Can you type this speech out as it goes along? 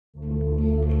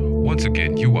Once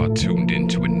again, you are tuned in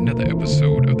to another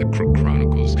episode of the Crook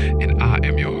Chronicles, and I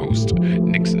am your host,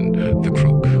 Nixon the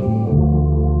Crook.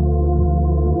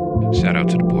 Shout out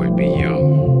to the boy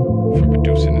b.young for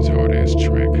producing this hard-ass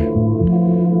track.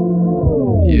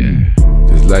 Yeah.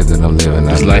 This life that I'm living,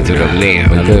 This life that I live.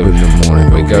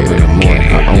 Wake up in the morning,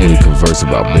 I only converse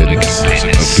about business.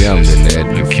 I'm the net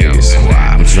and figures.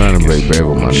 I'm trying to break bread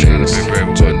with my niggas.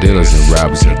 Drug dealers and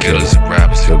robbers and killers.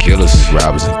 Drug dealers and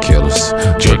robbers and killers.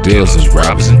 Drug dealers and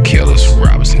robbers and killers.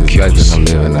 This life that I'm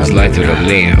living, This life that I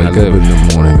live. Wake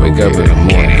up in the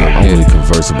morning, I only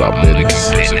converse about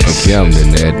business. I'm the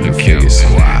net and figures.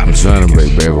 I'm trying to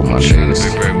break bread with my niggas.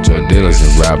 Drug dealers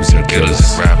and robbers and killers.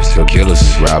 Drug dealers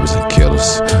and robbers and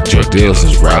killers. Drug dealers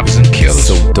and robbers and killers.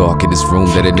 So dark in this room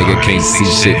that a nigga can't see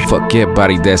shit. Fuck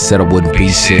everybody that said I wouldn't be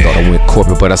shit. Thought I went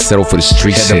corporate, but I settled for the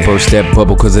street shit. Had to burst that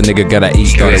bubble cause a nigga gotta eat.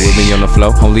 Started with me on the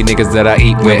flow, only niggas that I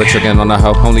eat with. Never tricking on a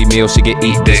hoe, only meal she get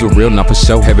eat. This was real, not for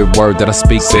show. Every word that I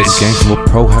speak, bitch. Game from a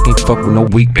pro, I can't fuck with no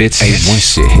weak bitch. Ain't one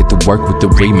shit, hit the work with the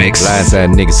remix.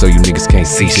 Blindside niggas, so you niggas can't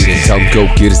see shit. You talk go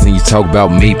getters, then you talk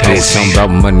about me, bitch. Talking about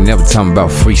money, never talking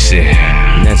about free shit.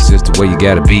 And that's just the way you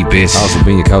gotta be, bitch. Also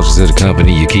being your cautious of the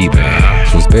company you keep it.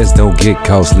 So it's best don't get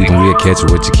caught sleeping. We'll catch you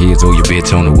with your kids or your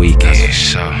bitch on the weekend.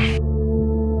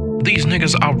 These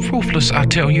niggas are ruthless, I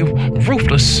tell you.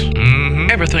 Ruthless.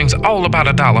 Everything's all about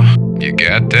a dollar. You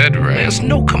got that right. There's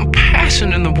no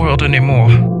compassion in the world anymore.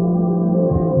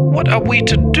 What are we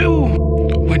to do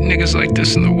with niggas like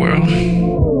this in the world?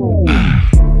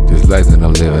 This life that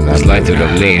I'm living, This life that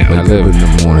I live.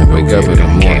 Wake up in the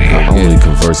morning, I only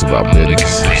converse about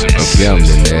business. I'm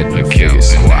the net and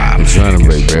figures. I'm trying to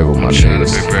break bread with my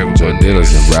niggas. Drug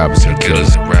dealers and robbers and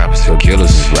killers. Drug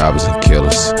dealers and robbers and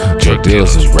killers. Drug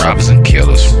dealers and robbers and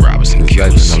killers. This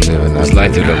life that I'm living, This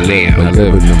life that I live.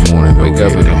 Wake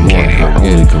up in the morning, I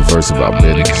only converse about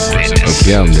business.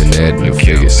 I'm the net and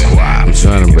figures. I'm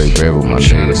trying to break bread with my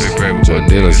niggas. Drug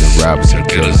dealers and robbers and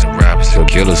killers. Drug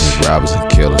dealers and robbers and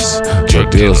killers.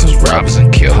 Drug dealers and robbers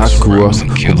and killers. I grew up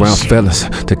around fellas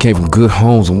that came from good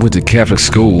homes and went to Catholic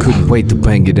school. Couldn't wait to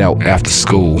bang it out after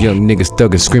school. Young niggas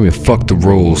thuggin' screaming, fuck the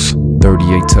rules.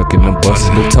 38 tucking, I'm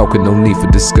bustin', no talking, no need for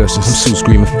discussion. I'm so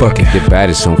screaming, fucking. Your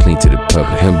body's shown clean to the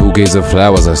public. And bouquets of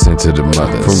flowers I sent to the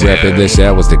mothers. From rapid their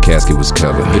showers, the casket was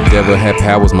covered. The devil had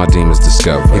powers, my demons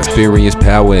discovered. Experienced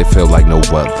power, it felt like no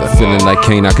other. Feeling like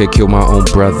Cain, I could kill my own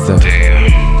brother.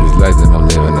 This life that I'm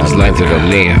living, This life that I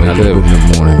live.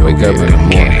 Wake up in the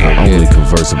morning, I only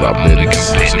converse about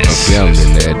business. I'm the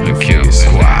net and figures.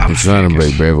 I'm trying to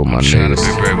break bread with my niggas.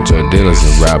 Drug dealers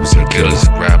and robbers and killers.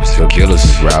 Drug dealers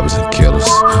and robbers and killers.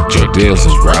 Drug dealers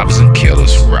and robbers and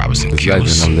killers. This life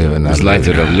that I'm living, This life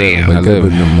that I live.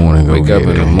 Wake up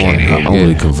in the morning, I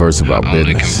only converse about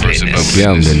business.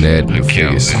 I'm the net and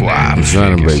figures. I'm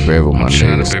trying to break bread with my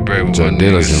niggas. Drug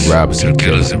dealers and robbers and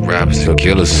killers. Drug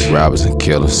dealers and robbers and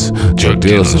killers. Drug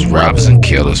dealers and robbers and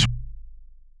killers.